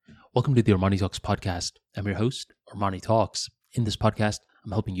Welcome to the Armani Talks podcast. I'm your host, Armani Talks. In this podcast,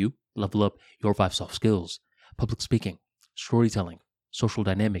 I'm helping you level up your 5 soft skills: public speaking, storytelling, social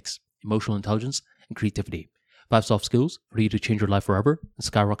dynamics, emotional intelligence, and creativity. 5 soft skills for you to change your life forever and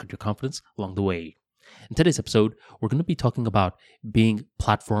skyrocket your confidence along the way. In today's episode, we're going to be talking about being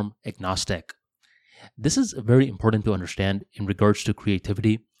platform agnostic. This is very important to understand in regards to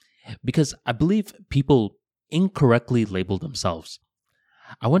creativity because I believe people incorrectly label themselves.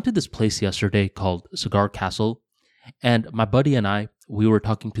 I went to this place yesterday called Cigar Castle, and my buddy and we were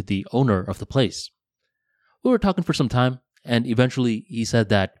talking to the owner of the place. We were talking for some time, and eventually he said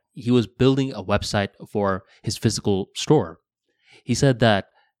that he was building a website for his physical store. He said that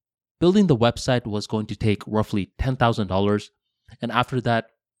building the website was going to take roughly $10,000, and after that,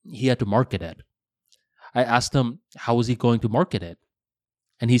 he had to market it. I asked him, how was he going to market it?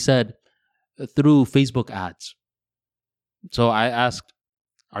 And he said, through Facebook ads. So I asked,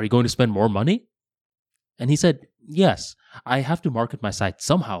 are you going to spend more money? And he said, yes, I have to market my site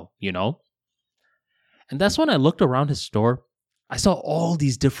somehow, And that's when I looked around his store. I saw all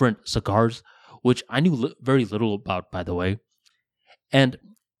these different cigars, which I knew very little about, by the way. And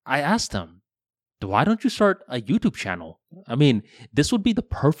I asked him, why don't you start a YouTube channel? I mean, this would be the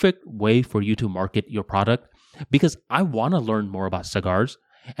perfect way for you to market your product because I want to learn more about cigars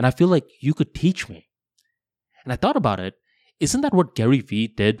and I feel like you could teach me. And I thought about it. Isn't that what Gary Vee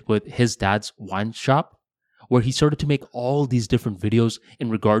did with his dad's wine shop, where he started to make all these different videos in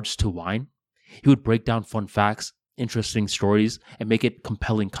regards to wine? He would break down fun facts, interesting stories, and make it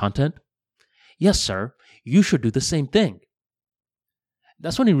compelling content. Yes, sir, you should do the same thing.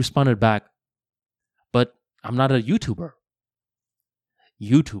 That's when he responded back, but I'm not a YouTuber.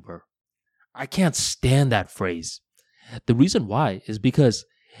 YouTuber. I can't stand that phrase. The reason why is because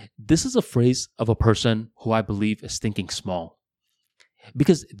this is a phrase of a person who I believe is thinking small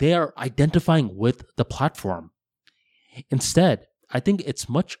because they are identifying with the platform. Instead, I think it's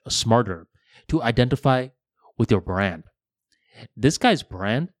much smarter to identify with your brand. This guy's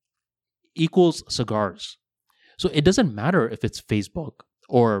brand equals cigars. So it doesn't matter if it's Facebook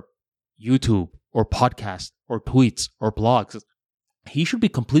or YouTube or podcast or tweets or blogs. He should be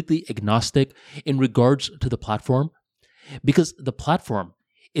completely agnostic in regards to the platform because the platform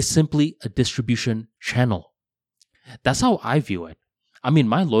is simply a distribution channel. That's how I view it. I mean,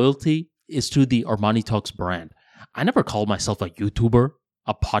 my loyalty is to the Armani Talks brand. I never called myself a YouTuber,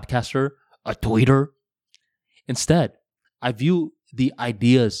 a podcaster, a tweeter. Instead, I view the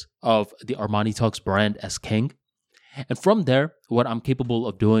ideas of the Armani Talks brand as king. And from there, what I'm capable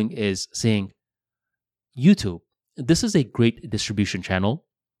of doing is saying, YouTube, this is a great distribution channel.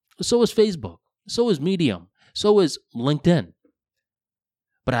 So is Facebook. So is Medium. So is LinkedIn.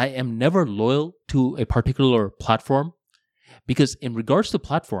 But I am never loyal to a particular platform because in regards to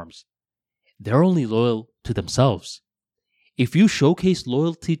platforms, they're only loyal to themselves. If you showcase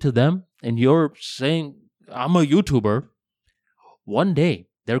loyalty to them and you're saying, I'm a YouTuber, one day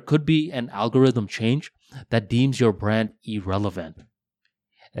there could be an algorithm change that deems your brand irrelevant.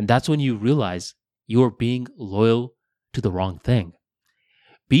 And that's when you realize you are being loyal to the wrong thing.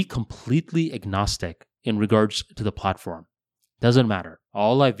 Be completely agnostic in regards to the platform. Doesn't matter.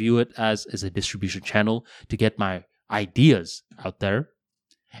 All I view it as is a distribution channel to get my ideas out there.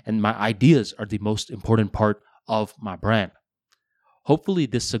 And my ideas are the most important part of my brand. Hopefully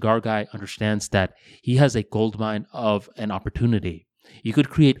this cigar guy understands that he has a goldmine of an opportunity. You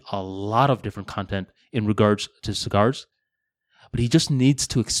could create a lot of different content in regards to cigars, but he just needs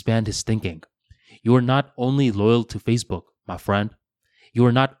to expand his thinking. You are not only loyal to Facebook, my friend. You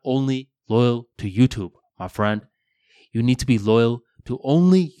are not only loyal to YouTube, my friend. You need to be loyal to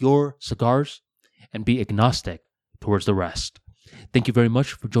only your cigars and be agnostic towards the rest. Thank you very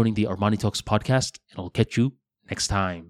much for joining the Armani Talks podcast, and I'll catch you next time.